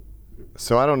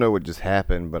So I don't know what just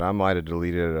happened, but I might have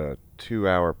deleted a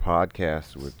 2-hour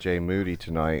podcast with Jay Moody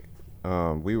tonight.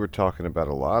 We were talking about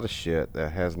a lot of shit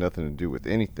that has nothing to do with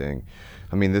anything.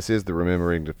 I mean, this is the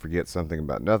Remembering to Forget Something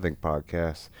About Nothing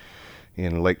podcast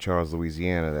in Lake Charles,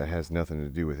 Louisiana, that has nothing to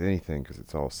do with anything because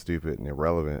it's all stupid and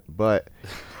irrelevant. But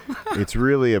it's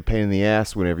really a pain in the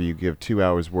ass whenever you give 2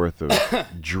 hours worth of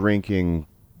drinking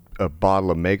a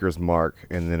bottle of Maker's Mark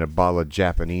and then a bottle of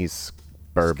Japanese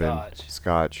bourbon,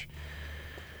 scotch.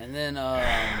 And then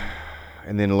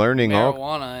and then learning all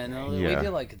marijuana, and we did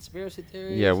like conspiracy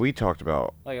theories. Yeah, we talked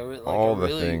about all the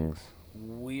really things.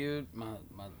 Weird,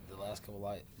 the last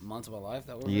couple months of my life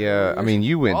that were. Yeah, I mean,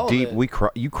 you went deep.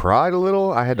 You cried a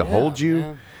little. I had to hold you.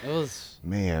 Man. It was.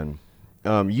 Man,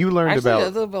 you learned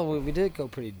about. We did go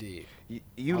pretty deep.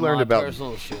 You learned about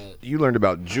personal shit. You learned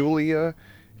about Julia.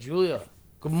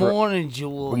 Good morning,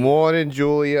 Julia. Good morning,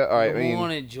 Julia. All right, Good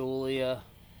morning, Julia.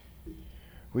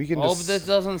 We can. Hope this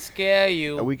doesn't scare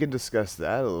you. We can discuss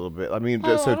that a little bit. I mean,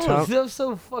 so Tom. That's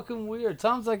so fucking weird.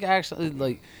 Tom's like actually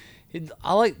like.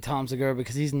 I like Tom Segura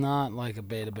because he's not like a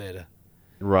beta.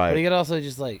 Right. But he could also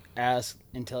just like ask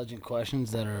intelligent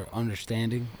questions that are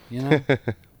understanding. You know.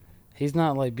 He's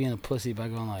not like being a pussy by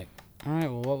going like, all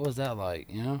right, well, what was that like?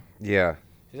 You know. Yeah.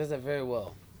 He does that very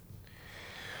well.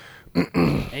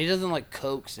 And he doesn't like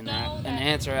coax and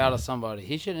answer out of somebody.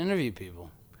 He should interview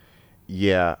people.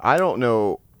 Yeah, I don't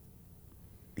know.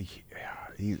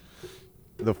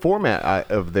 The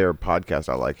format of their podcast,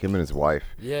 I like him and his wife.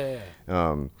 Yeah.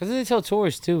 Because they tell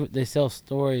stories too. They tell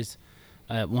stories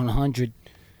at 100.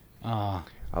 I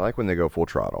like when they go full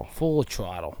throttle. Full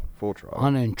throttle.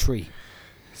 103.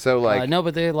 So like no,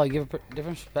 but they like give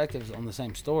different perspectives on the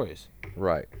same stories.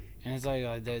 Right. And it's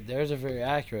like theirs are very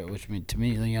accurate, which to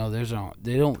me, you know,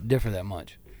 they don't differ that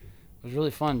much. It was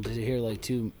really fun to hear like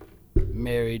two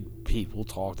married people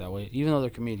talk that way, even though they're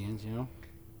comedians, you know.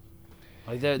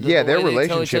 Like their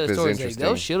relationship is interesting. Like,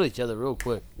 they'll shoot each other real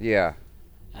quick. Yeah.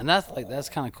 And that's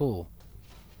kind of cool.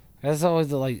 That's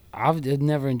always I've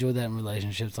never enjoyed that in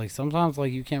relationships. Like sometimes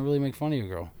like you can't really make fun of your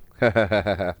girl,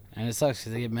 and it sucks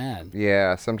because they get mad.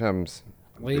 Yeah, sometimes.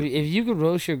 Like if you could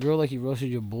roast your girl like you roasted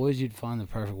your boys, you'd find the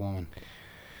perfect woman.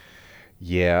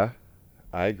 Yeah,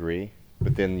 I agree.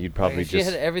 But then you'd probably if she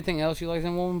had everything else you like in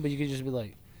a woman, but you could just be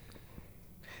like,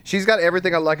 she's got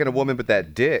everything I like in a woman, but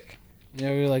that dick. You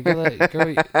know, you're like, girl,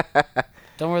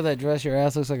 don't wear that dress. Your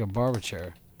ass looks like a barber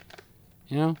chair.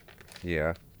 You know?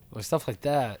 Yeah. Or stuff like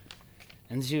that.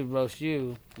 And she would roast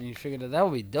you, and you figured that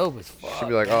would be dope as fuck. She'd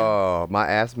be like, oh, my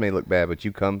ass may look bad, but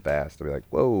you come fast. I'd be like,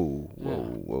 whoa.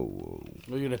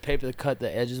 We're going to paper cut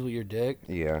the edges with your dick.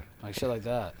 Yeah. Like shit like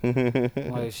that.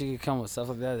 Like if she could come with stuff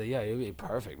like that, yeah, it would be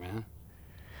perfect, man.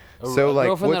 A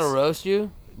girlfriend that'll roast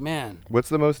you, man. What's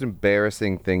the most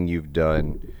embarrassing thing you've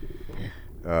done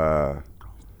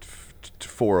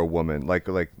for a woman? Like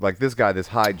this guy, this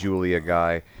Hi Julia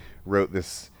guy, wrote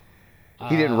this.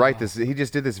 He didn't write this. He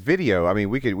just did this video. I mean,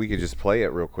 we could just play it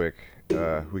real quick.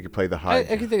 We could play the Hi.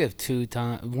 I can think of two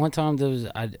times. One time there was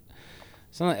I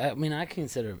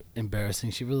consider it embarrassing.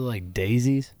 She really liked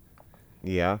daisies.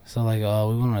 Yeah. So like, we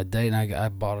went on a date, and I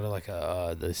bought her like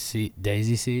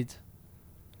daisy seeds.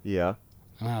 Yeah.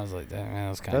 And I was like, that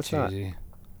was kind of cheesy.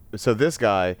 So this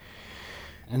guy.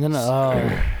 And then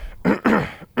I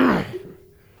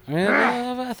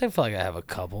feel like I have a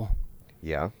couple.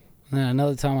 Yeah. And then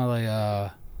another time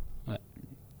I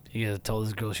told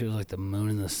this girl she was like the moon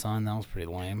and the sun. That was pretty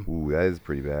lame. Ooh, that is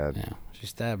pretty bad. Yeah, she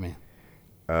stabbed me.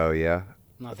 Oh yeah.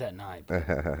 Not that night.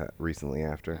 Recently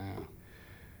after.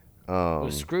 Yeah.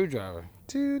 With a screwdriver.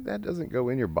 Dude, that doesn't go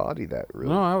in your body that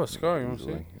really. No, I have a scar. You want to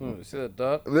see? You see that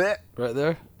dot? Right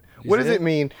there? What does it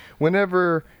mean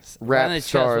whenever rap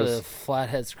stars with a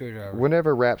flathead screwdriver?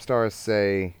 Whenever rap stars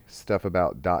say stuff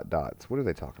about dots, what are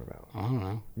they talking about? I don't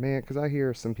know. Man, because I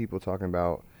hear some people talking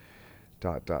about ...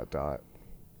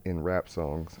 in rap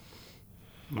songs.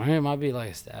 My hair might be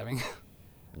like a stabbing.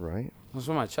 Right. That's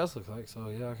what my chest looks like, so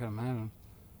yeah, I can imagine.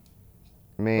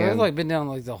 Man. I've like been down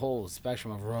like the whole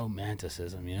spectrum of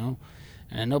romanticism, you know?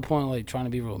 And at no point like trying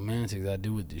to be romantic that I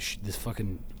do with this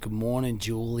fucking Good Morning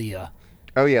Julia.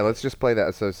 Oh yeah, let's just play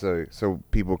that so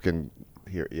people can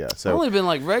hear. Yeah, so I've only been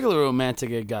like regular romantic.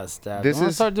 It got stabbed. I'm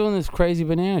gonna start doing this crazy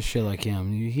banana shit like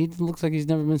him. He looks like he's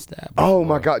never been stabbed. Oh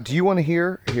my god, do you want to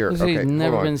hear? Looks like he's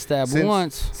never been stabbed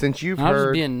once. Since you've I heard, was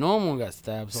just being normal and got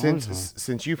stabbed. So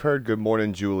since you've heard Good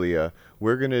Morning Julia,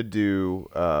 we're gonna do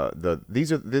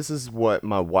this is what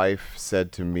my wife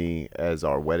said to me as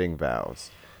our wedding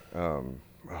vows. Oh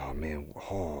man,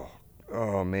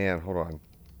 hold on.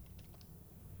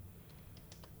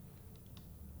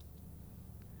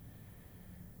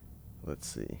 Let's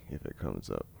see if it comes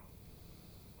up.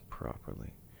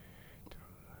 properly.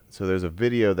 So there's a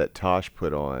video that Tosh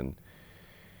put on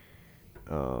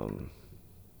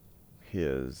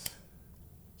his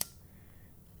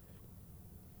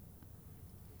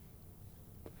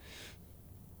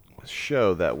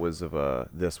show that was of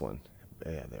this one.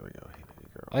 Yeah, there we go. Hey, baby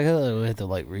girl. I gotta we have to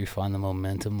like refine the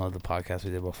momentum of the podcast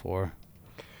we did before.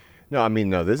 No, I mean,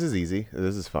 no, this is easy.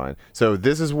 This is fine. So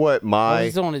this is what I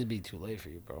just don't want it to be too late for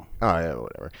you, bro. Oh, yeah,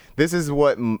 whatever. This is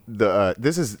what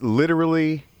this is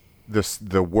literally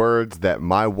the words that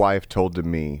my wife told to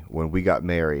me when we got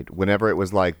married. Whenever it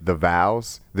was like the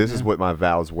vows, this is what my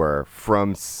vows were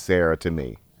from Sarah to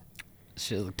me.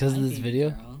 Shit, because of this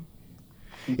video?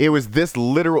 It was these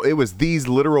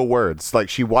literal words. Like,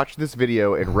 she watched this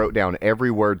video and wrote down every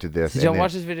word to this. Did y'all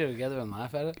watch this video together and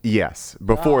laugh at it? Yes,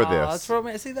 before this. That's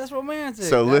romantic. See, that's romantic.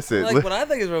 So that's listen, like what I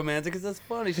think is romantic because that's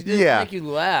funny. She didn't make you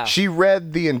laugh. She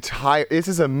read the entire. This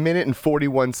is 1 minute and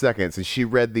 41 seconds, and she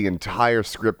read the entire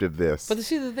script of this. But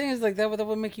see, the thing is, like that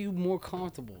would make you more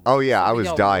comfortable. Oh yeah, I was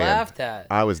y'all dying. Laughed at.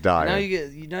 I was dying.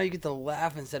 Now you get to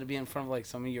laugh instead of being in front of like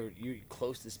some of your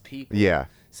closest people. Yeah.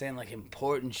 Saying like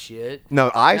important shit. No,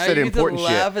 I now said you important get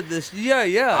to laugh shit. At this. Yeah.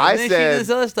 I and then said she did this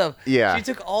other stuff. Yeah. She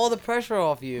took all the pressure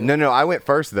off you. No, I went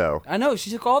first though. I know she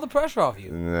took all the pressure off you.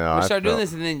 No, we started doing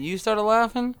this, and then you started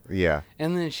laughing. Yeah.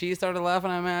 And then she started laughing.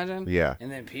 I imagine. Yeah.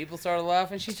 And then people started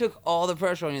laughing. She took all the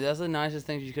pressure on you. That's the nicest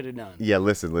thing she could have done. Yeah.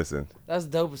 Listen. That's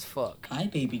dope as fuck. Hi,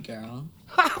 baby girl.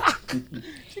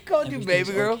 She called you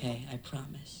baby girl. Okay, I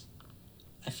promise.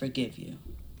 I forgive you.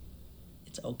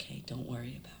 It's okay. Don't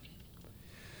worry about it.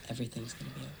 Everything's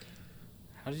gonna be okay.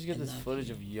 How did you get this footage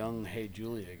of young Hey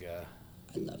Julia guy?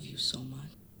 I love you so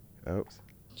much. Oops.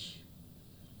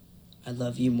 I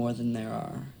love you more than there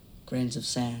are grains of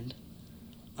sand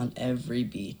on every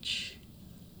beach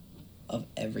of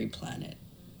every planet,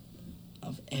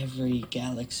 of every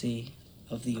galaxy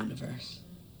of the universe.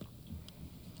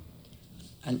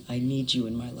 I need you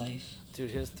in my life.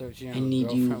 Dude, his 13-year-old I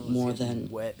need you girlfriend was more getting than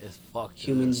wet as fuck.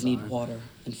 humans need water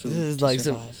and food This is to like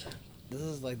survive. This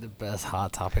is like the best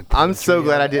Hot Topic. I'm so poetry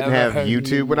glad I I've didn't ever have heard.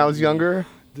 YouTube when I was younger.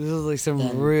 This is like some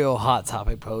Then- real Hot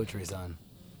Topic poetry, son.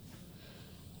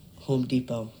 Home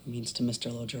Depot means to Mr.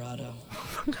 Logerato.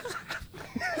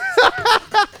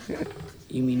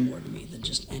 You mean more to me than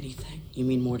just anything. You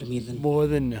mean more to me than More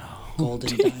than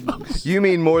golden diamonds You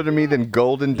mean more to me than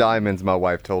golden diamonds, my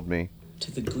wife told me.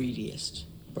 to the greediest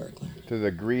burglar. To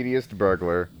the greediest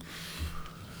burglar.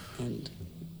 And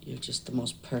you're just the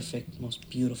most perfect, most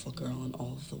beautiful girl in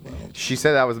all of the world. She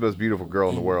said I was the most beautiful girl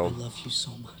in the And world. I love you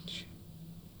so much.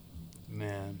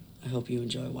 man. I hope you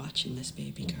enjoy watching this,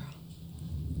 baby girl.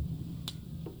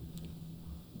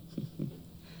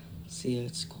 See you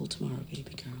at school tomorrow,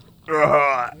 baby girl. He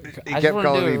I just kept wanna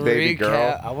calling do me a baby recap.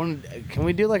 girl. Can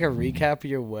we do like a recap of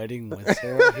your wedding with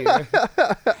Sarah here?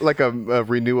 Like a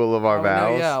renewal of our Oh, no,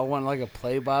 vows. yeah, I want like a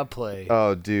play-by-play.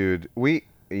 Oh, dude.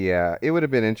 It would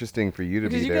have been interesting for you to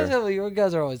Because be you there.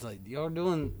 guys are always like, y'all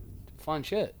always fun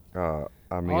shit.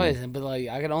 I mean, Always, but like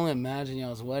I could only imagine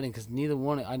y'all's wedding because neither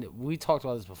one. We talked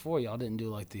about this before. Y'all didn't do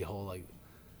like the whole like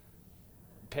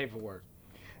paperwork.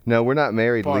 no, we're not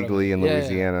married Part of legally it. in Yeah,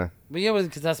 Louisiana. But yeah,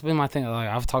 because that's been my thing. Like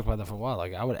I've talked about that for a while.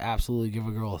 Like I would absolutely give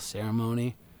a girl a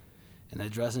ceremony and a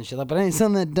dress and shit. Like, but I ain't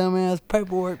selling that dumbass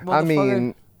paperwork. I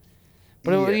mean,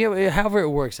 but however it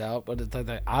works out. But it's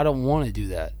like I don't want to do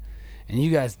that, and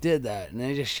you guys did that, and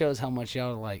it just shows how much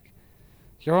y'all like.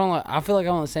 You're on. Like, I feel like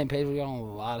I'm on the same page with y'all on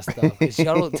a lot of stuff because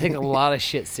y'all don't take a lot of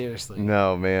shit seriously.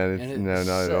 no, man. It's, And no,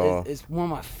 not at all. It's one of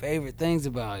my favorite things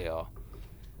about y'all.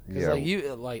 Cause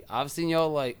Yeah. like I've seen y'all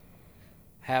like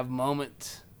have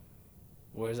moments,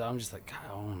 whereas I'm just like, God, I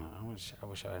don't know. I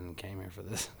wish I hadn't came here for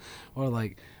this, or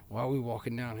like, why are we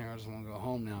walking down here? I just want to go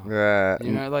home now.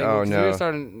 You know, like oh, 'cause no. we were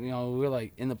starting. You know, we were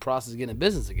like in the process of getting a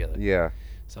business together. Yeah.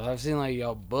 So I've seen like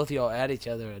both y'all at each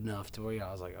other enough to where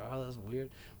y'all was like, oh, that's weird.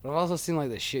 But I've also seen like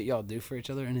the shit y'all do for each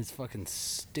other, and it's fucking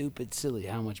stupid silly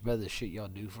how much better the shit y'all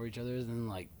do for each other is than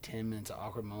like 10 minutes of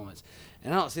awkward moments.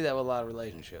 And I don't see that with a lot of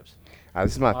relationships.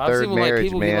 This is my I've third seen with, marriage, like,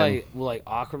 people man. get like with, like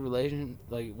awkward relation,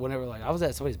 like whenever like I was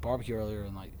at somebody's barbecue earlier,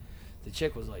 and like the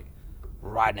chick was like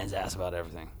riding his ass about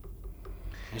everything.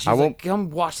 And she was like, "Come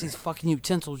watch these fucking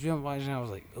utensils." You know, and I was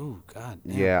like, "Ooh, god,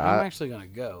 damn, Yeah, I'm actually gonna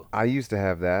go." I used to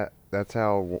have that. That's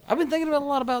how. I've been thinking about a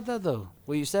lot about that though.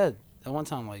 What you said at one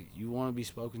time, like you want to be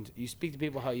spoken to. You speak to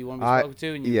people how you want to be spoken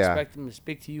to, and you expect them to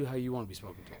speak to you how you want to be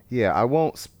spoken to. Yeah, I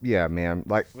won't. Yeah, man.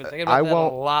 Like I've been thinking about I that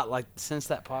won't. a lot, like since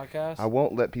that podcast. I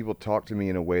won't let people talk to me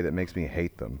in a way that makes me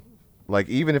hate them. Like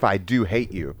even if I do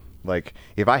hate you, like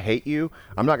if I hate you,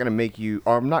 I'm not gonna make you,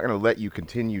 or I'm not gonna let you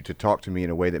continue to talk to me in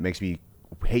a way that makes me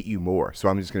hate you more. So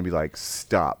I'm just gonna be like,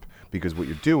 stop. because what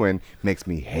you're doing makes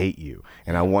me hate you,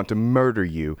 and I want to murder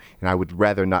you, and I would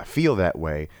rather not feel that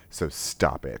way, so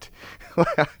stop it.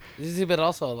 But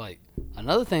also, like,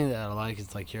 another thing that I like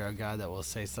is, like, you're a guy that will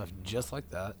say stuff just like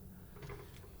that.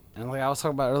 And, like, I was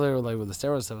talking about earlier, like, with the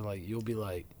steroid stuff, like, you'll be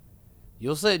like,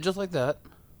 you'll say it just like that,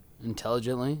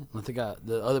 intelligently, let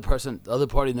the other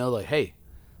party know, like, hey,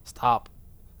 stop.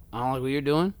 I don't like what you're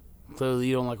doing. Clearly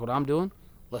you don't like what I'm doing.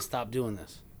 Let's stop doing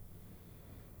this.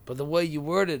 But the way you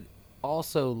word it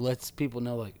also lets people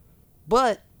know, like,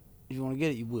 but if you want to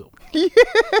get it, you will.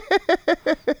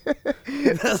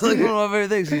 That's like one of my favorite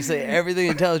things. You say everything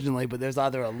intelligently, but there's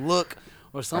either a look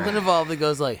or something involved that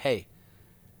goes like, hey,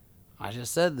 I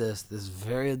just said this. This is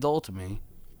very adult to me.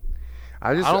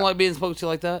 I don't like being spoken to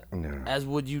like that. No. As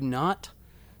would you not.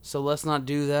 So let's not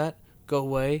do that. Go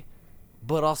away.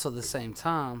 But also at the same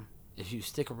time, if you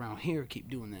stick around here, keep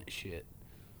doing that shit,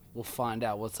 we'll find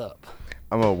out what's up.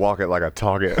 I'm gonna walk it like I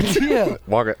talk it. Yeah.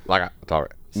 Walk it like I talk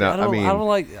it. See, No, I don't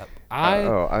like that.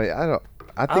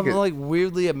 I think I'm like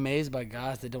weirdly amazed by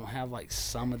guys that don't have like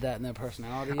some of that in their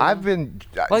personality. I've been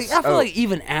like, I feel like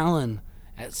even Alan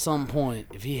at some point,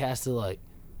 if he has to like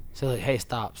say like, hey,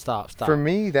 stop. For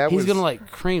me, he's gonna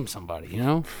like cream somebody, you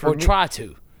know, or try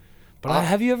to. But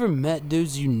have you ever met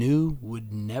dudes you knew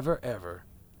would never ever,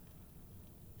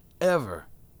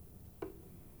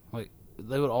 like,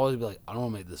 they would always be like, I don't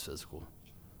want to make this physical.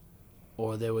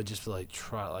 Or they would just like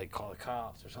try to like call the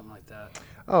cops or something like that.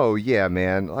 Oh yeah,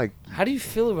 man. Like, how do you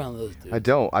feel around those dudes? I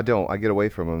don't. I get away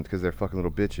from them because they're fucking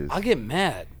little bitches. I get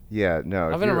mad. Yeah,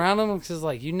 no. I've been around them because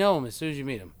like you know them as soon as you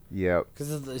meet them. Yeah.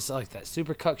 Because it's like that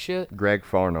super cuck shit. Greg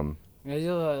Farnham. Yeah,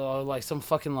 you're like some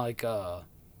fucking like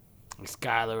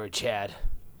Skylar or Chad,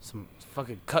 some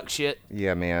fucking cuck shit.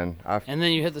 Yeah, man. And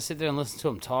then you have to sit there and listen to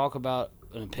them talk about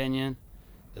an opinion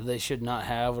that they should not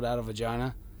have without a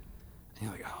vagina. And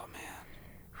you're like, oh man,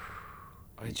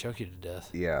 I could choke you to death.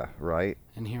 Yeah, right.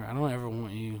 And here, I don't ever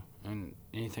want you in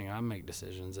anything I make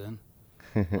decisions in,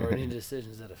 or any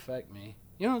decisions that affect me.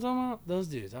 You know what I'm talking about? Those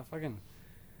dudes.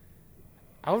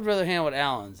 I would rather hang out with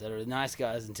Allens that are nice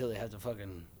guys until they have to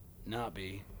fucking not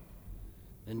be,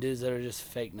 than dudes that are just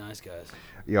fake nice guys.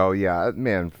 Yo, yeah,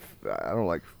 man. I don't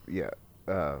like. Yeah,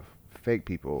 fake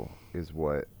people is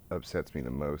what upsets me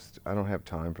the most. I don't have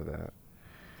time for that.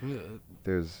 Yeah.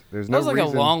 There's no reason. That was like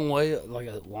reason.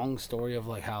 a long story of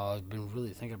like how I've been really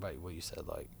thinking about what you said.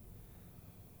 Like,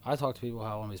 I talk to people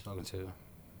how I want to be spoken to,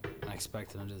 and I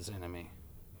expect them to do the same to me.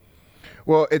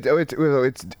 Well,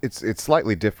 it's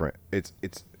slightly different. It's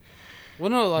well,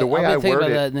 no, like, the way I word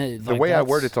it. Like, the way I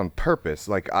word it's on purpose.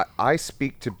 Like I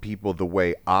speak to people the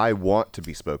way I want to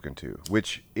be spoken to,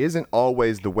 which isn't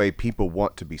always the way people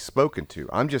want to be spoken to.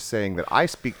 I'm just saying that I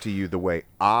speak to you the way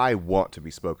I want to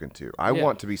be spoken to. I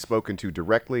want to be spoken to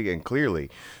directly and clearly,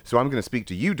 so I'm going to speak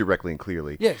to you directly and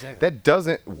clearly. Yeah, exactly. That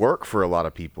doesn't work for a lot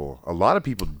of people. A lot of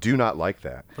people do not like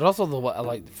that. But also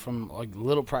from like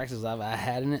little practices I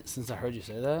had in it since I heard you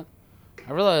say that,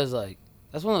 I realized like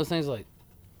that's one of those things like.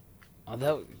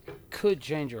 That could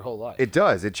change your whole life. It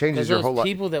does. It changes your whole life.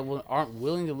 People that aren't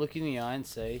willing to look you in the eye and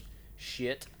say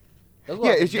shit.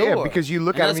 Because you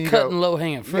look at them and you go, cutting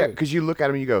low-hanging fruit. Yeah, because you look at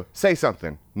them and you go, say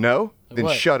something. No, then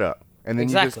shut up, and then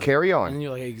you just carry on. And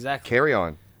you're like, exactly. Carry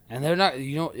on. And they're not,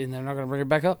 and they're not going to bring it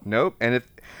back up. Nope. And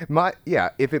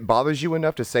if it bothers you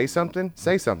enough to say something,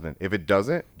 say something. If it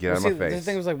doesn't, get out of my face. The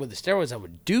thing was like with the steroids, I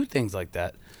would do things like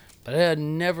that, but I had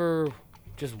never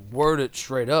just word it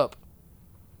straight up.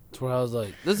 That's where I was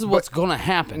like, this is what's going to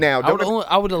happen. Now,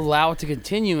 I would allow it to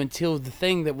continue until the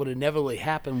thing that would inevitably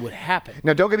happen would happen.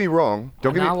 Now, don't get me wrong.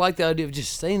 I like the idea of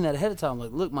just saying that ahead of time.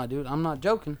 Like, look, my dude, I'm not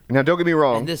joking. Now, don't get me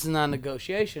wrong. And this is not a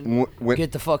negotiation.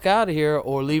 Get the fuck out of here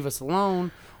or leave us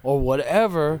alone or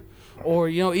whatever. Or,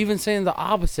 even saying the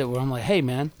opposite where I'm like, hey,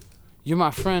 man, you're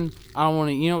my friend. I don't want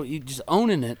to, you just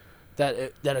owning it,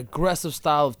 that aggressive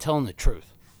style of telling the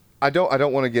truth. I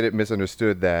don't want to get it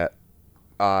misunderstood that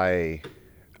I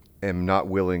am not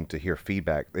willing to hear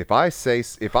feedback. If I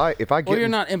get, well, you're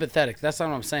not empathetic. That's not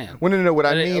what I'm saying. Well, no. What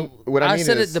I mean I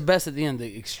said is, it the best at the end.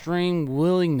 The extreme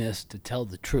willingness to tell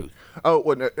the truth. Oh,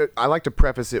 well, no, I like to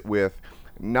preface it with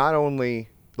not only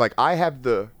like I have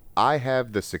the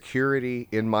security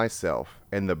in myself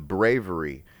and the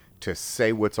bravery to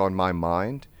say what's on my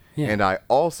mind, and I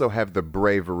also have the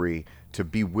bravery to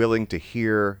be willing to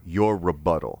hear your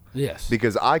rebuttal. Yes,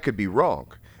 because I could be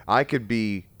wrong. I could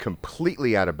be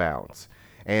completely out of bounds,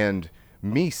 and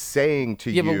me saying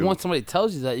to you. Yeah, but once somebody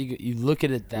tells you that, you look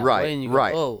at it that way, and you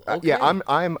go, "Oh, okay." Yeah,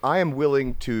 I am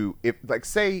willing to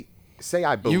say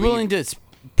I believe. You're willing to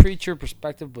preach your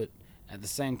perspective, but at the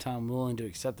same time willing to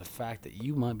accept the fact that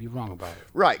you might be wrong about it.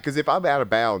 Right, because if I'm out of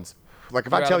bounds, like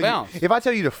if You're I out tell of you, bounds. if I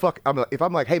tell you to fuck, if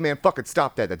I'm like, hey man, fucking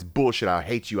stop that. That's bullshit. I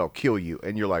hate you. I'll kill you.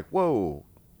 And you're like, whoa,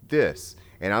 this,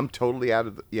 and I'm totally out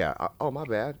of the. Yeah. Oh my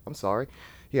bad. I'm sorry.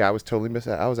 Yeah, I was totally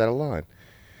I was out of line.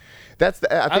 That's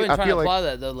the. I I've think been I trying feel to like apply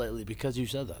that though lately because you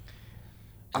said that,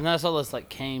 and that's all this like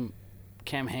Cam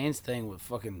Hanes thing with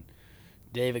fucking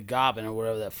David Goggin or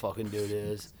whatever that fucking dude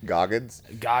is. Goggins.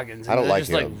 Goggins. And I don't they're like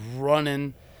just him. like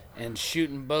running and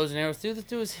shooting bows and arrows. Dude, this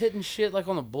dude was hitting shit like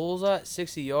on the bullseye at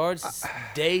 60 yards. It's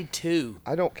day 2.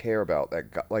 I don't care about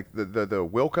that. Like the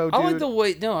Wilco dude. I like the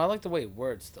way I like the way he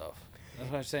words stuff. That's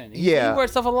what I'm saying. He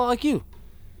words stuff a lot like you.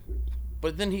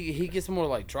 But then he gets more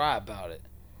like dry about it.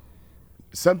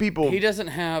 Some people. He doesn't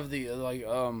have the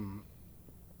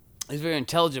he's very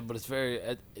intelligent, but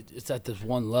it's at this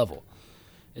one level.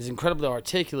 Is incredibly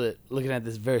articulate looking at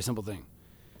this very simple thing.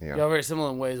 Yeah. Y'all very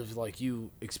similar in ways of like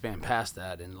you expand past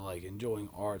that and like enjoying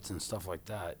arts and stuff like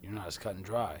that. You're not as cut and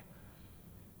dry.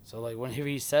 So like whenever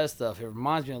he says stuff, it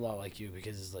reminds me a lot like you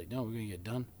because it's like, no, we're gonna get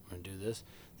done. We're gonna do this.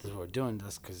 This is what we're doing.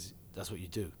 That's because that's what you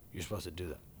do. You're supposed to do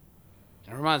that.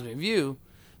 And it reminds me of you,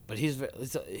 but his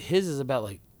is about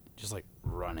like just like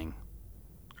running.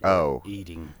 Oh.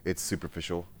 Eating. It's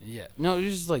superficial. Yeah. No,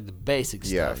 it's just like the basic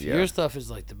Yeah, stuff. yeah. Your stuff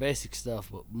is like the basic stuff,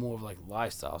 but more of like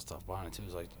lifestyle stuff behind it too.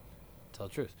 It's like, tell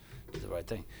the truth. Do the right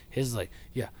thing. His is like,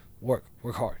 yeah, work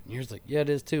hard. And yours is like, yeah, it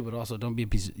is too, but also don't be a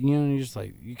piece of, you're just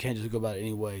like, you can't just go about it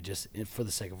anyway just for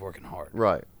the sake of working hard.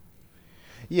 Right.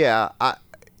 Yeah,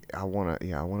 I want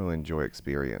to enjoy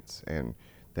experience, and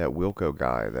that Wilco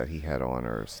guy that he had on,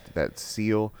 or that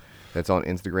seal that's on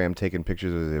Instagram taking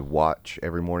pictures of his watch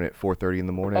every morning at 4:30 in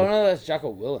the morning. Oh no, that's Jocko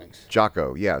Willings.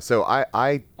 Jocko, yeah. So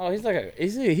I Oh, he's like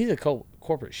he's a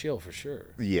corporate shill for sure.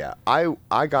 yeah,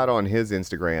 I got on his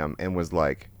Instagram and was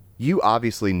like, you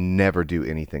obviously never do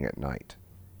anything at night.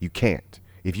 You can't.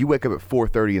 If you wake up at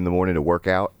 4:30 in the morning to work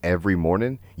out every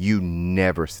morning, you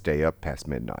never stay up past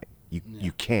midnight.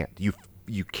 You can't. You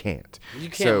can't. You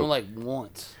can't So, like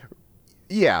once.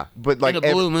 yeah, but like In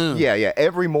a blue moon. Yeah.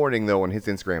 Every morning though on his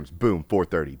Instagrams, boom,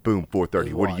 4:30, boom, 4:30.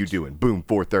 His What are you watch. doing? Boom,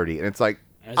 4:30, and it's like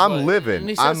And it's I'm like- living. And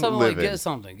he said I'm something living. like, get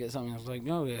something. I was like,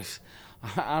 no,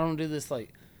 I don't do this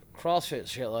like CrossFit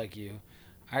shit like you.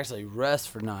 I actually rest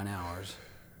for 9 hours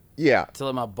Yeah, to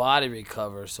let my body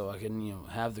recover so I can,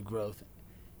 have the growth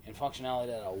and functionality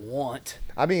that I want.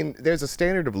 I mean, there's a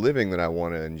standard of living that I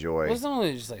want to enjoy. Well, it's not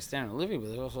only just like standard living, but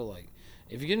there's also like,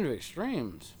 if you get into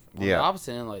extremes, on Yeah. the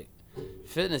opposite end, like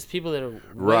fitness, people that are way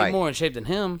Right. more in shape than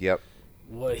him, Yep.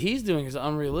 what he's doing is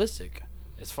unrealistic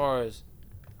as far as,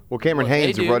 Well, Cameron What they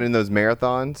Haynes do- running those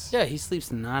marathons. yeah, he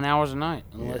sleeps 9 hours a night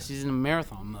unless he's in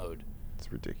marathon mode.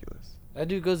 It's ridiculous. That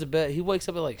dude goes to bed. He wakes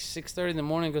up at like 6:30 in the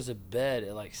morning and goes to bed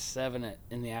at like 7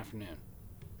 in the afternoon.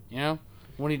 You know?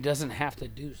 When he doesn't have to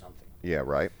do something. Yeah,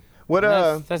 right. What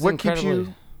That's what keeps incredibly-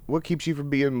 you what keeps you from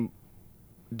being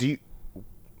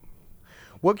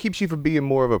what keeps you from being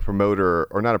more of a promoter,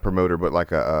 or not a promoter, but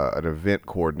like an event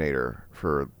coordinator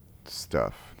for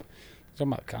stuff?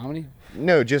 Talking about comedy?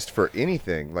 No, just for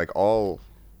anything. Like all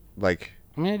like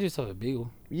I mean, I do stuff at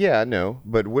Beagle. yeah, I know,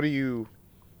 but what do you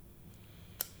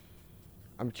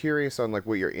I'm curious on like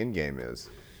what your end game is.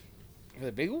 For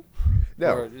the Beagle?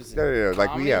 No, Or just no. Like,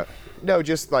 comedy? yeah, no.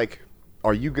 Just like,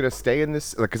 are you gonna stay in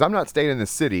this? Like, cause I'm not staying in this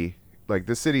city. Like,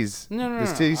 this city's No.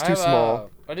 this city's I too have,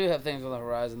 small. I do have things on the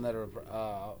horizon that are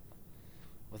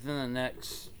within the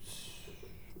next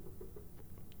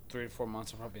 3 to 4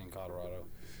 months. I'll probably be in Colorado.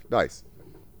 Nice.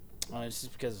 It's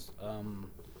just because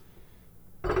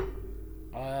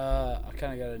I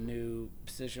kind of got a new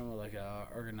position with like a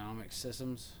ergonomic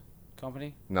systems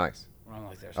company. Nice. Where I'm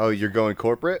like their Oh, you're going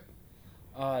corporate?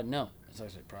 no, it's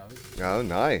actually private. Oh,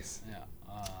 nice. Yeah.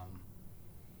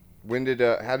 When did?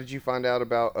 How did you find out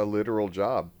about a literal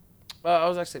job? I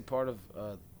was actually part of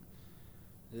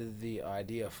the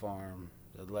idea farm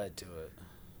that led to it.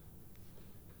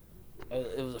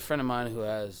 It was a friend of mine who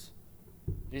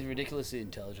he's ridiculously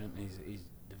intelligent. He's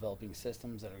developing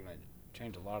systems that are going to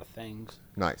change a lot of things.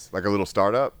 Nice. Like a little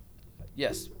startup.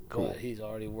 Yes, Cool. but he's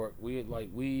already worked. We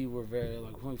were very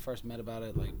like when we first met about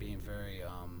it, like being very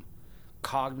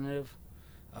cognitive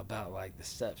about like the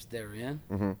steps they're in.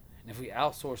 Mm-hmm. And if we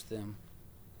outsource them,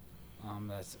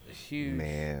 that's a huge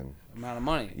Man. amount of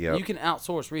money. Yep. You can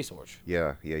outsource research.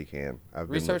 Yeah, you can.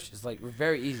 Research is like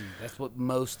very easy. That's what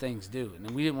most things do, and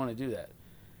we didn't want to do that.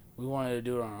 We wanted to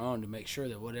do it on our own to make sure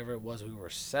that whatever it was we were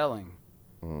selling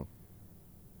Mhm.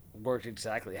 worked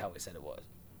exactly how we said it was.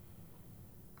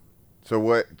 So,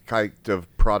 what kind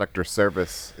of product or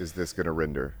service is this going to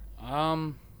render? I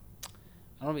don't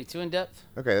want to be too in depth.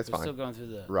 Okay, that's We're fine. still going through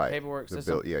the Right. paperwork The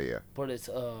system. bill, yeah. But it's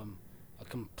a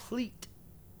complete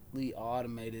completely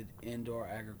automated indoor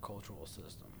agricultural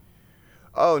system.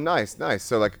 Oh, nice.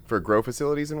 So like for grow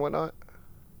facilities and whatnot.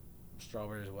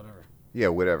 Strawberries, whatever. Yeah,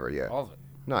 whatever. Yeah. All of it.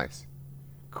 Nice.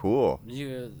 Cool.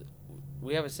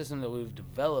 We have a system that we've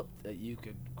developed that you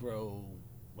could grow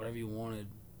whatever you wanted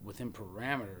within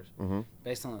parameters Mm-hmm.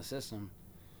 based on the system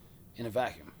in a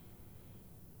vacuum.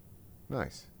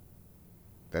 Nice.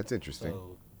 That's interesting.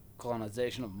 So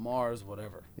colonization of Mars,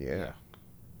 whatever. Yeah.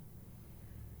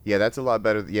 Yeah, that's a lot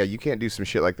better. Yeah, you can't do some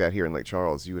shit like that here in Lake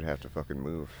Charles. You would have to fucking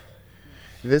move.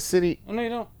 This city. Oh, no, you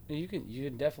don't. You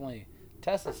can definitely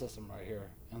test the system right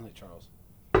here in Lake Charles.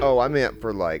 Oh, I meant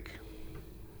for like.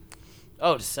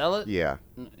 Oh, to sell it? Yeah.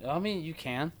 I mean, you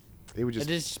can. It would just.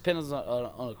 It just depends on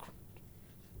a.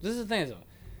 This is the thing, though.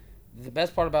 The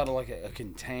best part about like a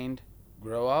contained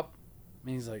grow up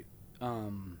means like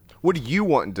What are you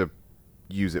wanting to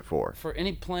use it for? for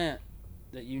any plant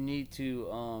that you need to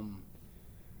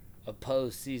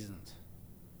oppose seasons.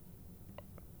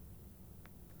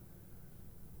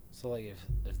 So like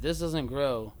if this doesn't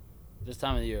grow this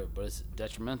time of the year, but it's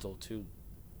detrimental to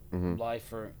Mhm. life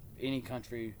for any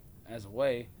country as a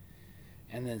way,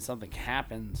 and then something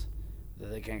happens that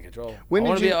they can't control. When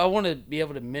did you- I want to be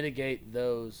able to mitigate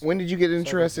those. When did you get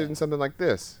interested in circumstances. something like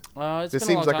this? It's This been a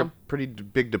seems long like time. a pretty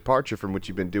big departure from what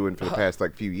you've been doing for the past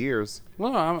like few years.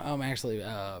 Well, I'm actually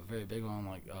very big on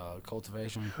like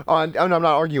cultivation. Oh, I'm not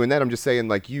arguing that. I'm just saying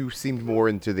like you seemed more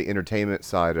into the entertainment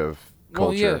side of culture.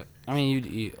 Well, yeah. I mean,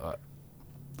 you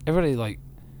everybody like,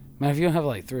 man, if you don't have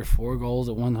like 3 or 4 goals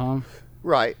at one time,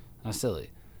 Right. that's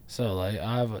silly. So like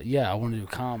I want to do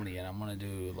comedy and I want to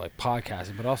do like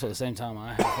podcasting, but also at the same time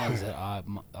I have things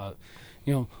that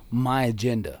my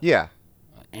agenda Yeah.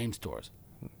 aims towards,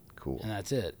 Cool. and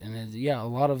that's it. And then, a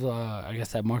lot of I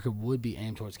guess that market would be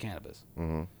aimed towards cannabis,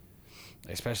 Mm-hmm.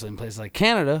 especially in places like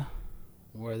Canada,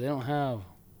 where they don't have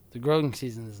the growing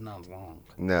season is not long,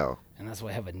 No. and that's why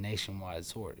I have a nationwide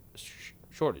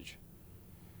shortage.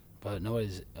 But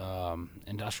nobody's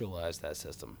industrialized that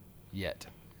system yet.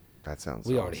 That sounds.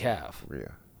 We already awesome. have.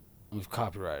 Yeah. We've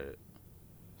copyrighted it.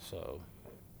 So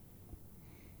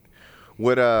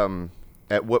What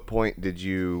at what point did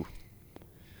you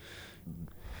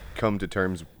come to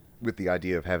terms with the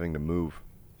idea of having to move,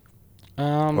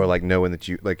 or like knowing that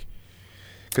you like?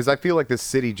 Because I feel like this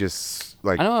city just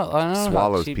like I know how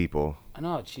swallows cheap- people. I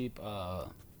know how cheap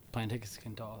plane tickets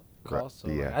can cost. So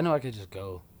yeah. like, I know I could just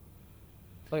go.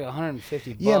 It's like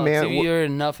 $150. Yeah, man, If you're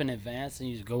enough in advance and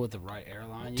you just go with the right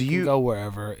airline, Do you you- can go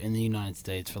wherever in the United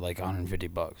States for like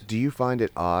 $150. Do you find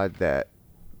it odd that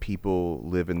people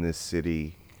live in this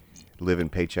city, live in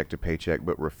paycheck to paycheck,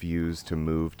 but refuse to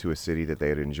move to a city that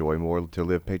they'd enjoy more to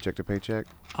live paycheck to paycheck?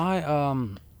 I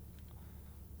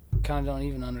kind of don't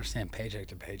even understand paycheck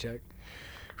to paycheck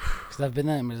because I've been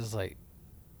there and it's just like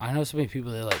I know so many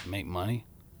people that like make money,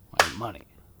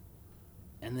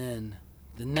 and then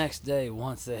the next day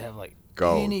once they have like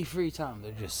Gone. any free time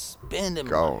they're just spending money.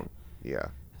 Gone. Yeah.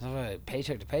 So like,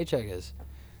 paycheck to paycheck is,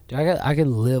 dude, I could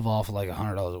live off of like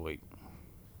 $100 a week.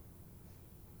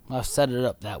 I've set it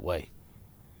up that way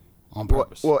on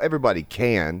purpose. Well, everybody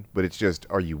can, but it's just,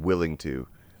 are you willing to?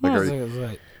 No, Like, it's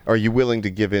like- are you willing to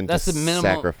give in that's to the minimum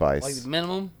sacrifice? Like the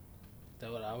minimum,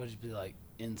 I would just be like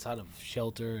inside of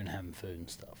shelter and having food and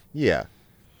stuff. Yeah.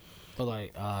 But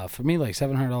like for me, like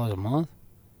 $700 a month,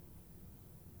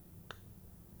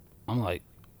 I'm like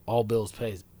all bills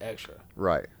paid extra,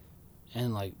 Right.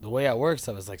 and like the way I work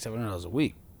stuff is like $700 a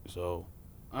week, so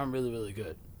I'm really really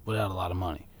good without a lot of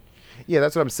money. Yeah,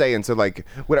 that's what I'm saying. So, like,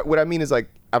 what I mean is, like,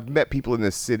 I've met people in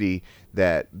this city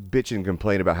that bitch and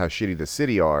complain about how shitty the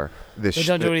city are. They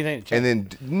don't do anything to change.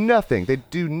 And then nothing. They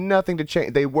do nothing to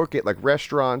change. They work at, like,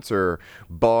 restaurants or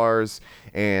bars,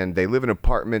 and they live in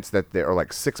apartments that are,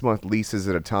 like, 6-month leases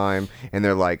at a time, and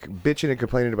they're, like, bitching and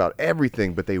complaining about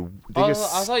everything, but they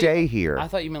just stay here. I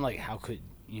thought you meant like how could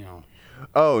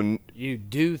Oh, you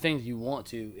do things you want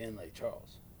to in Lake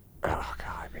Charles. oh,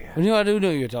 God, man. Well, I do know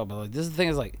what you're talking about. Like this is the thing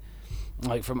is like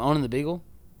from owning the Beagle,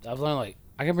 I've learned like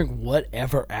I can bring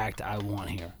whatever act I want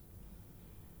here.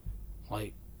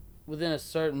 Like within a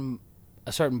certain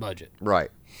budget.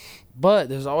 Right. But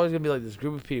there's always gonna be like this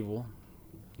group of people,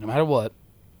 no matter what,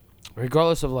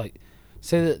 regardless of like,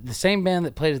 say that the same band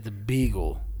that played at the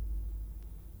Beagle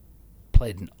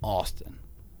played in Austin.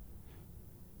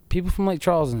 People from Lake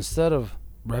Charles, instead of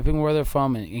repping where they're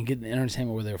from and getting the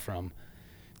entertainment where they're from,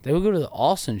 they would go to the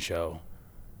Austin show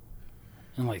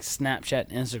and like Snapchat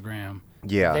and Instagram.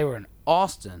 Yeah. They were in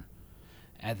Austin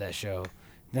at that show.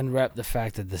 Then rep the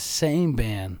fact that the same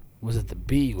band was at the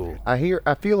Beagle.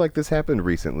 I feel like this happened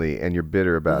recently, and you're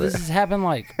bitter about This it. has happened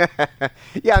like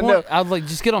Yeah, 20, no, I'd like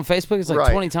just get on Facebook. It's like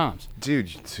Right. 20 times. dude.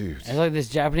 It's like this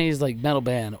Japanese like metal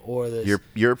band or this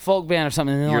Your folk band or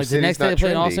something. And then your like the next day they city's play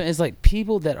in not Austin. trendy. It's like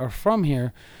people that are from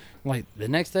here. Like the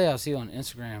next day I'll see on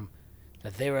Instagram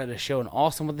that they were at a show in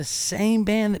Austin with the same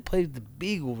band that played the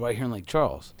Beagle right here in Lake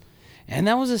Charles. And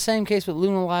that was the same case with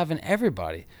Luna Live and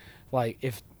everybody. Like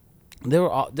if there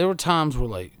were times where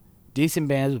like decent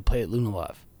bands would play at Luna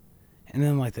Live. And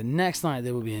then like the next night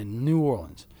they would be in New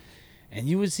Orleans. And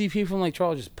you would see people from Lake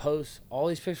Charles just post all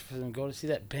these pictures for them go to see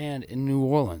that band in New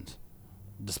Orleans.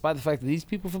 Despite the fact that these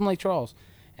people from Lake Charles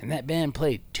and that band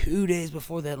played 2 days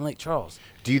before that in Lake Charles.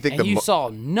 Do you think and you saw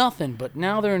nothing, but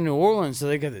now they're in New Orleans, so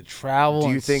they got to travel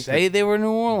and say they were in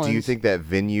New Orleans. Do you think that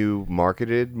venue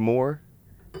marketed more?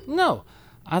 No.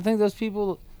 I think those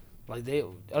people, like, they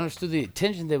understood the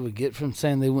attention they would get from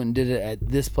saying they went and did it at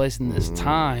this place in this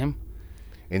time.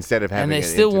 Instead of having And they an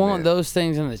still want intimate- those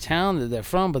things in the town that they're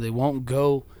from, but they won't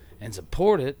go and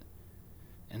support it.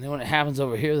 And then when it happens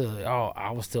over here, they're like, oh,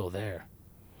 I was still there.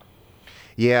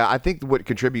 Yeah, I think what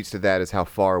contributes to that is how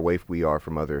far away we are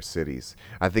from other cities.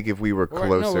 I think if we were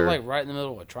closer, No, we're like right in the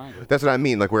middle of a triangle. that's what I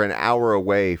mean. Like we're an hour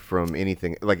away from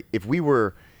anything. Like if we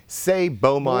were, say,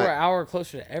 Beaumont. We're an hour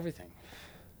closer to everything.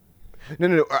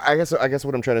 No. I guess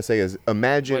what I'm trying to say is,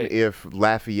 imagine Wait. if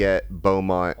Lafayette,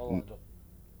 Beaumont. Hold on.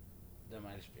 That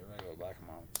might just be a regular black and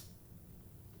white.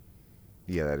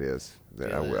 Yeah, that is. Yeah, I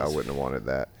that is. wouldn't have wanted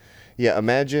that. Yeah,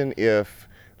 imagine if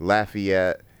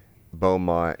Lafayette,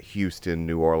 Beaumont, Houston,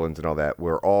 New Orleans, and all that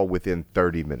were all within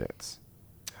 30 minutes.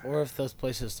 Or if those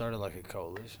places started like a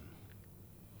coalition.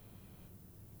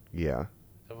 Yeah.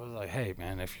 It was like, hey,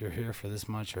 man, if you're here for this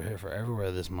much, you're here for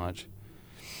everywhere this much.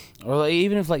 Or like,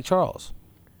 even if Lake Charles,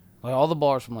 like all the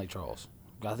bars from Lake Charles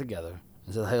got together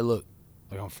and said, hey, look,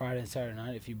 like on Friday and Saturday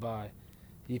night, if you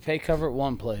pay cover at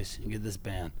one place and get this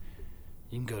band,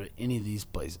 you can go to any of these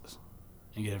places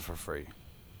and get it for free.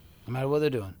 No matter what they're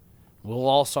doing. We'll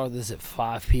all start this at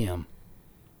 5 p.m.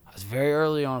 It's very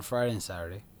early on Friday and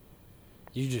Saturday.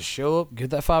 You just show up,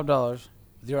 get that $5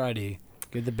 with your ID,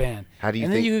 get the band. How do you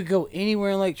and think? then you could go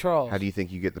anywhere in Lake Charles. How do you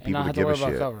think you get the and people not to have to give a worry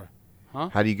about shit? cover. Huh?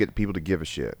 How do you get people to give a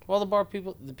shit? Well,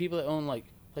 the people that own like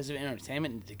places of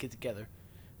entertainment need to get together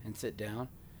and sit down,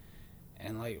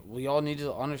 and like we all need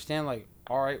to understand like,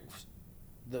 all right,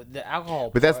 the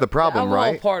alcohol. But that's the problem, the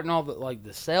alcohol right? part and all the like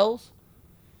the sales.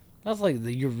 That's like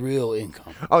your real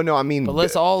income. Oh no, I mean. But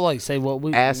let's all like say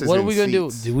what Asses are in we gonna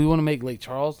seats. do? Do we want to make Lake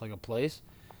Charles like a place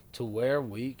to where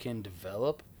we can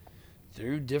develop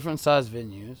through different size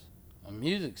venues a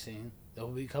music scene that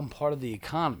will become part of the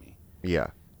economy? Yeah.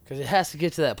 Because it has to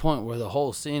get to that point where the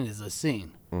whole scene is a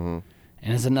scene. Mm-hmm.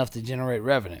 And it's enough to generate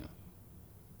revenue.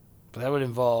 But that would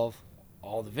involve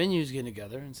all the venues getting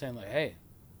together and saying like, hey,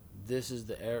 this is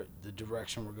the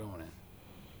direction we're going in.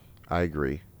 I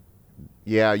agree.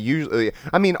 Yeah, usually,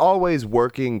 I mean, always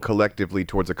working collectively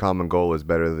towards a common goal is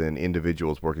better than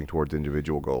individuals working towards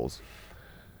individual goals.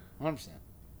 100%.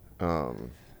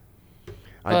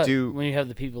 I But do. when you have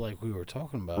the people like we were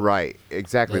talking about. Right,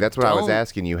 exactly. that That's what I was don't-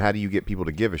 asking you. How do you get people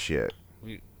to give a shit?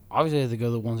 We obviously have to go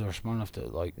to the ones that are smart enough to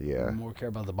like Yeah. more care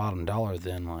about the bottom dollar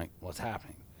than like what's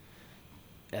happening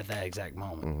at that exact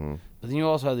moment. Mm-hmm. But then you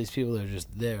also have these people that are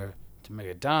just there to make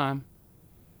a dime,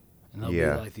 and they'll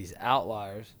Yeah. be like these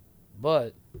outliers.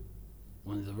 But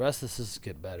when the rest of the systems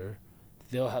get better,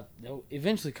 they'll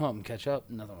eventually come up and catch up.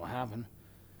 And nothing will happen.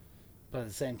 But at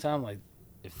the same time, like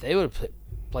if they would have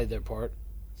played their part,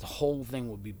 the whole thing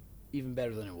would be even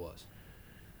better than it was.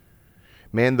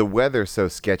 Man, the weather's so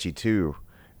sketchy too.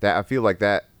 That I feel like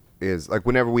that is like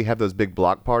whenever we have those big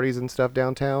block parties and stuff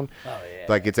downtown. Oh yeah.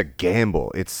 Like it's a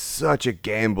gamble. It's such a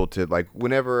gamble to like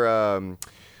whenever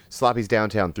Sloppy's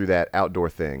downtown threw that outdoor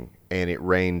thing and it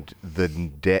rained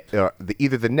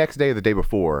either the next day or the day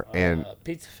before and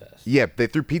Pizza Fest. yeah, they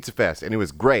threw Pizza Fest and it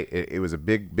was great. It was a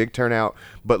big turnout,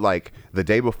 but like the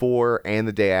day before and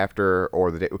the day after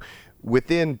or the day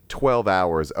within 12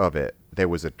 hours of it there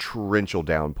was a torrential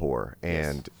downpour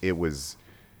and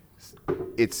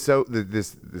it's so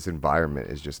this environment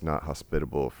is just not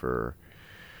hospitable for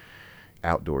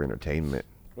outdoor entertainment.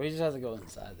 We just have to go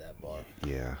inside that bar.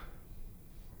 Yeah.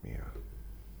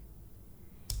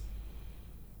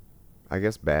 I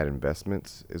guess bad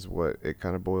investments is what it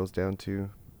kind of boils down to,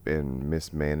 and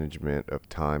mismanagement of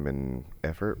time and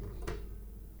effort.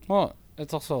 Well,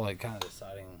 it's also like kind of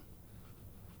deciding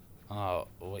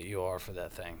what you are for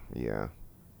that thing. Yeah.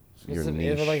 Because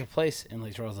if like a place in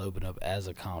Lake Charles opened up as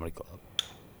a comedy club,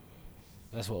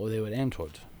 that's what they would aim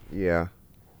towards. Yeah.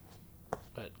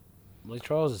 But Lake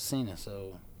Charles is seen it,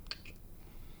 so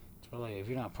it's So like, if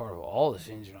you're not part of all the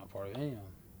scenes, you're not part of any of them.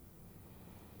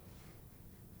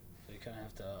 So you kind of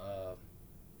have to.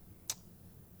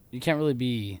 You can't really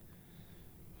be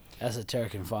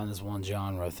esoteric and find this one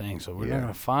genre thing. So we're not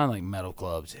gonna find like metal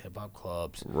clubs, hip hop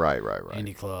clubs, Right.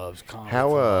 indie clubs, comedy How,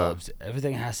 clubs.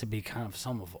 Everything has to be kind of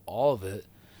some of all of it,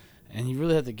 and you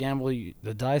really have to gamble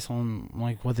the dice on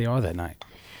like what they are that night.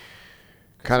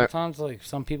 Kind of. Sometimes like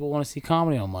some people want to see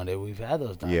comedy on Monday. We've had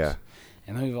those nights. Yeah.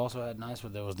 And then we've also had nights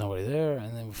where there was nobody there,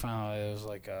 and then we found out it was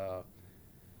like a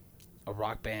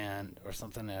rock band or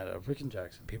something at Rick and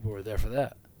Jackson. People were there for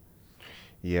that.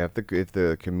 Yeah, if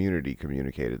the community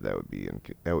communicated, that would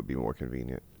be more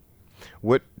convenient.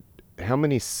 How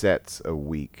many sets a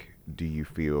week do you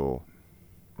feel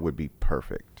would be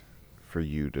perfect for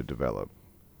you to develop?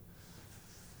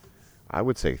 I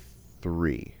would say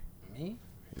 3. Me?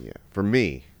 Yeah, for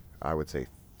me, I would say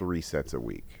 3 sets a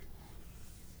week.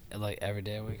 Like every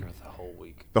day a week or the whole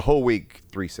week? The whole week,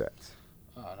 3 sets.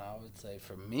 Oh, and I would say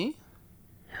for me,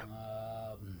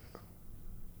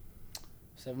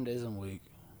 7 days a week.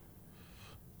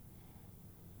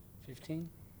 15?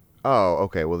 Oh,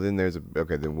 okay. Well, then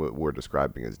then what we're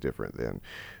describing is different then.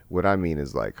 What I mean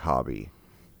is like hobby.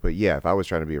 But yeah, if I was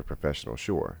trying to be a professional,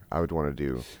 sure, I would want to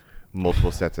do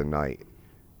multiple sets a night,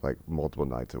 like multiple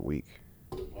nights a week.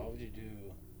 Why would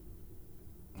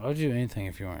you do anything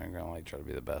if you weren't going to like try to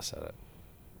be the best at it?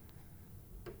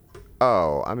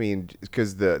 Oh, I mean,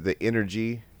 because the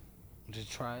energy. Just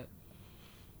try it.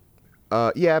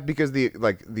 Yeah, because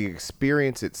the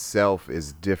experience itself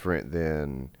is different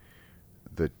than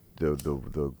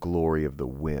the glory of the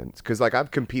wins. Because like I've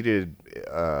competed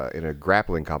in a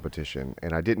grappling competition,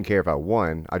 and I didn't care if I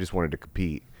won. I just wanted to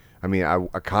compete. I mean, I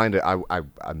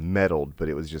medaled, but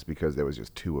it was just because there was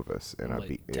just 2 of us, and Like I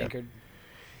beat. Tankard?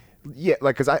 Yeah,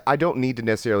 like because I don't need to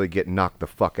necessarily get knocked the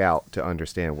fuck out to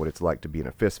understand what it's like to be in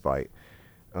a fist fight.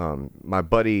 My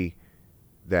buddy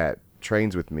that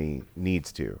trains with me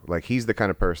needs to. Like he's the kind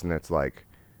of person that's like,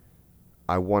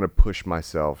 I want to push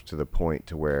myself to the point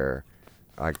to where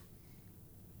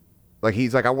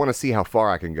he's like, I want to see how far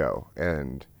I can go,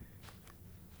 and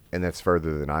that's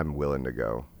further than I'm willing to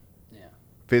go. Yeah.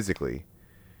 Physically.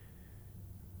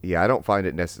 Yeah, I don't find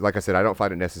it like I said, I don't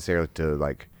find it necessary to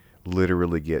like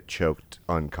literally get choked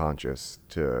unconscious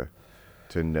to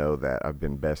know that I've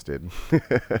been bested. Well,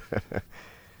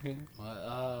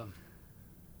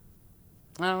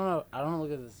 I don't know. I don't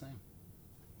look at it the same.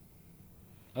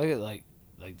 I look at like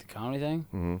the comedy thing.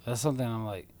 Mm-hmm. That's something I'm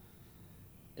like.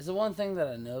 It's the one thing that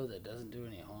I know that doesn't do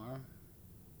any harm.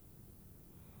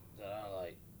 That I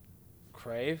like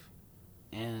crave,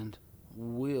 and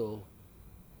will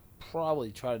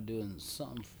probably try to do in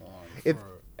some form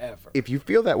forever. If you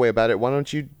feel that way about it, why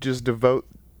don't you just devote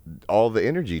all the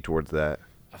energy towards that?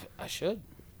 I should.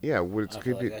 Yeah, I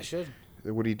feel like I should.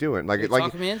 What are you doing? Like, You're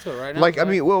talking me into it right now. Like,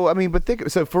 but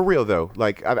think. So for real though,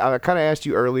 like, I kind of asked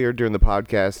you earlier during the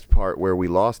podcast part where we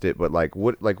lost it, but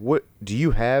what do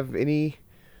you have any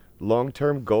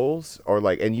long-term goals or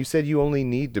like? And you said you only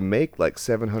need to make like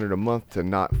 $700 a month to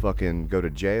not fucking go to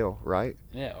jail, right?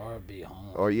 Yeah, or be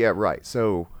homeless. Or yeah, right.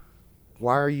 So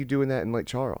why are you doing that in Lake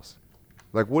Charles?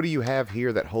 Like, what do you have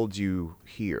here that holds you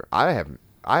here? I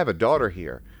have a daughter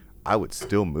here. I would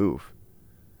still move.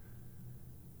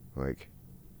 Like,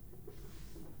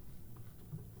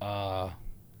 I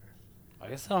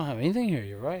guess I don't have anything here.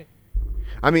 You're right.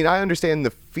 I mean, I understand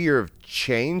the fear of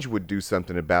change would do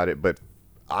something about it, but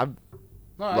I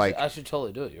should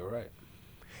totally do it. You're right.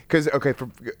 Because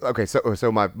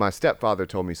so my stepfather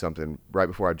told me something right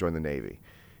before I joined the Navy,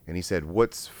 and he said,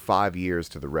 "What's 5 years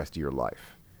to the rest of your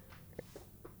life?"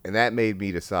 And that made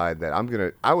me decide that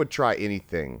I would try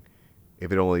anything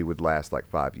if it only would last like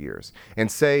 5 years.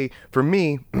 And say, for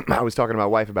me, I was talking to my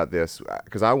wife about this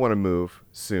because I want to move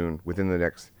soon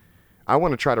I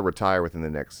want to try to retire within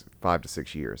the next 5 to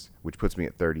 6 years, which puts me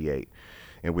at 38,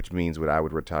 and which means I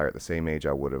would retire at the same age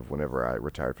I would have whenever I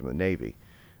retired from the Navy,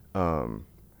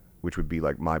 which would be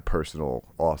like my personal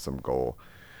awesome goal.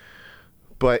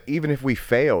 But even if we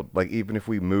failed, like even if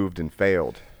we moved and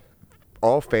failed,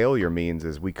 all failure means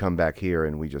is we come back here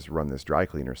and we just run this dry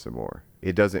cleaner some more.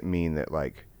 It doesn't mean that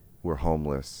like we're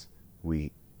homeless,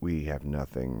 we have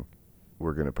nothing,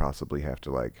 we're gonna possibly have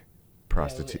to like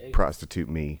prostitute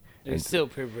me. It's still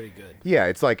pretty good. Yeah,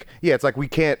 it's like we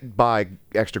can't buy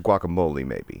extra guacamole.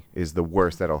 Maybe is the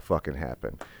worst that'll fucking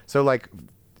happen. So like,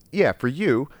 yeah, for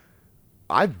you,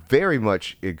 I very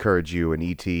much encourage you and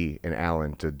ET and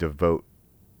Alan to devote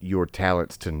your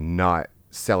talents to not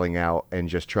selling out and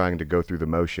just trying to go through the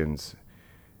motions,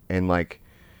 and like,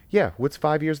 yeah, what's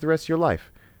 5 years the rest of your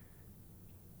life?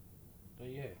 But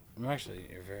yeah,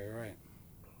 you're very right.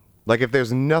 Like, if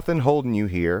there's nothing holding you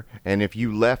here, and if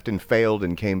you left and failed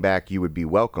and came back, you would be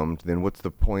welcomed, then what's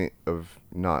the point of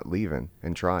not leaving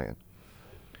and trying?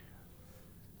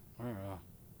 I don't know.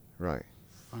 Right.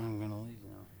 I'm gonna leave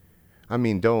now. I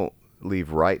mean, don't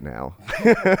leave right now.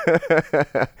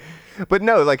 But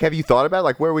no, like, have you thought about,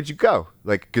 like, where would you go?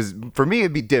 Like, because for me,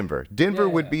 it'd be Denver. Denver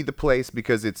would be the place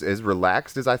because it's as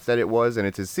relaxed as I said it was, and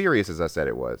it's as serious as I said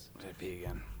it was. That'd be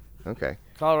again. Okay.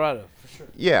 Colorado, for sure.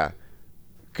 Yeah.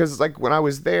 Because, like, when I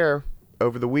was there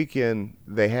over the weekend,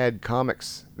 they had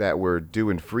comics that were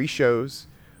doing free shows,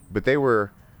 but they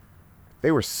were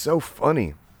so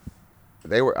funny.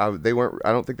 They weren't.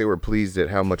 I don't think they were pleased at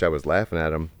how much I was laughing at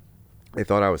them. They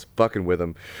thought I was fucking with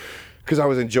them because I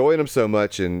was enjoying them so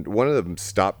much. And one of them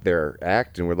stopped their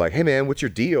act and were like, "Hey man, what's your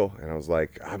deal?" And I was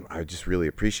like, "I just really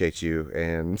appreciate you,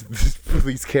 and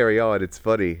please carry on. It's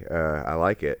funny. I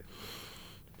like it."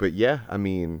 But yeah, I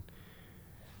mean,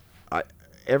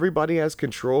 everybody has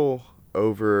control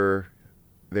over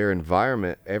their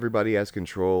environment. Everybody has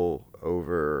control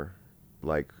over,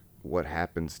 like, what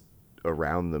happens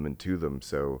around them and to them.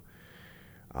 So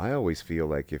I always feel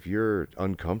like if you're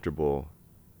uncomfortable,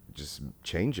 just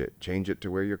change it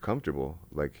to where you're comfortable.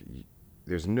 Like,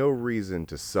 there's no reason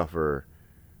to suffer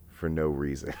for no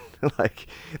reason. Like,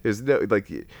 there's no,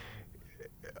 like,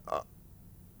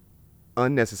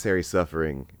 unnecessary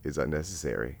suffering is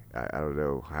unnecessary. I don't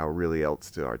know how really else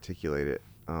to articulate it.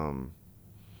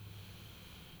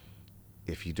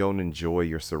 If you don't enjoy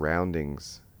your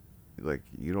surroundings, like,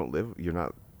 you're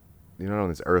not on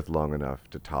this earth long enough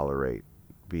to tolerate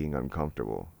being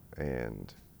uncomfortable.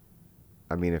 And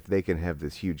I mean, if they can have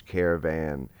this huge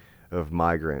caravan of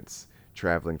migrants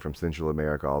traveling from Central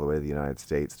America all the way to the United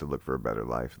States to look for a better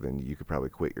life, then you could probably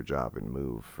quit your job and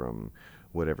move from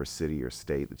whatever city or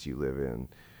state that you live in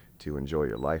to enjoy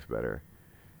your life better.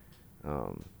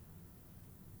 I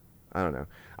don't know.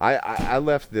 I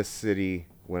left this city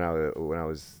when I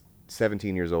was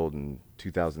 17 years old in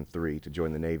 2003 to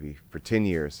join the Navy for 10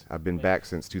 years. I've been back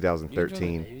since 2013.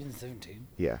 You joined the Navy in 17?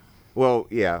 Yeah. Well,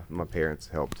 yeah, my parents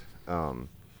helped. I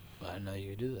didn't know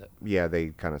you could do that. Yeah, they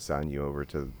kind of sign you over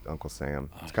to Uncle Sam.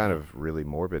 It's kind of really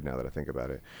morbid now that I think about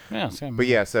it. Yeah, it's kind of. But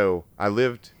yeah, so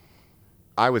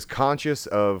I was conscious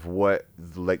of what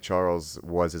Lake Charles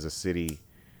was as a city,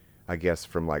 I guess,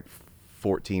 from like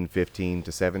 14, 15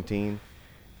 to 17.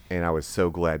 And I was so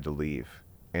glad to leave.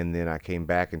 And then I came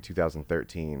back in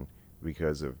 2013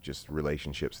 because of just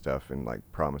relationship stuff and like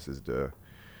promises to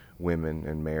women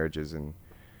and marriages. And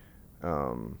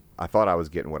I thought I was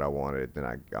getting what I wanted.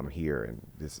 Then I'm here, and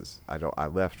I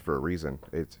left for a reason.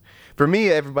 It's, for me,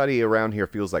 everybody around here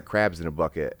feels like crabs in a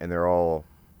bucket, and they're all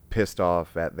pissed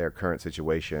off at their current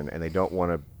situation, and they don't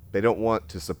want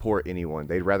to support anyone.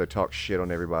 They'd rather talk shit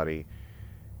on everybody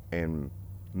and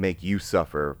make you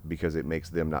suffer because it makes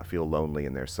them not feel lonely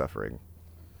in their suffering.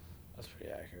 That's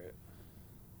pretty accurate.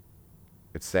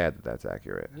 It's sad that that's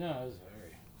accurate. No, it was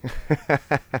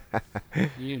very.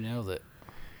 You nailed it.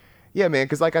 Yeah, man,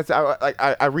 because like I said,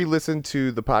 I re-listened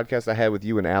to the podcast I had with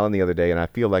you and Alan the other day, and I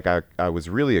feel like I was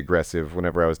really aggressive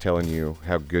whenever I was telling you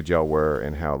how good y'all were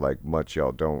and how like much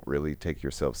y'all don't really take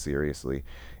yourself seriously.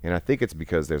 And I think it's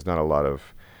because there's not a lot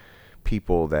of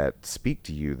people that speak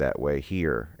to you that way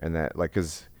here, and that, like,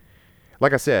 because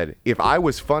like I said, if I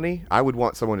was funny, I would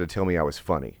want someone to tell me I was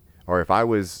funny. Or if I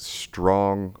was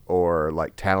strong or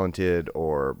like talented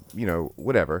or, you know,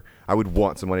 whatever, I would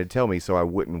want someone to tell me so I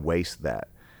wouldn't waste that.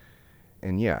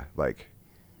 And yeah, like,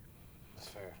 That's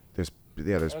fair.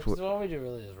 there's all we do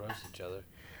really is roast each other.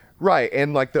 right.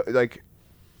 And like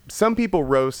some people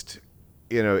roast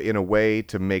in a way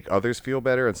to make others feel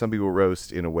better, and some people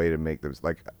roast in a way to make them,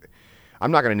 like,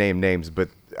 I'm not going to name names, but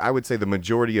I would say the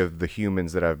majority of the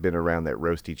humans that I've been around that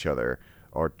roast each other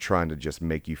are trying to just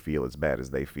make you feel as bad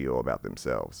as they feel about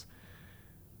themselves.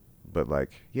 But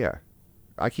like, yeah,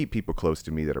 I keep people close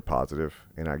to me that are positive,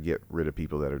 and I get rid of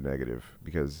people that are negative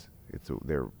because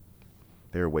they're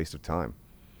a waste of time.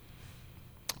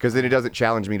 Because then it doesn't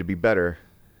challenge me to be better.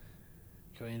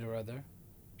 Can we end it right there?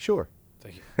 Sure.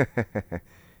 Thank you.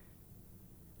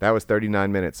 That was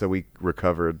 39 minutes, so we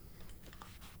recovered.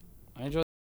 I enjoyed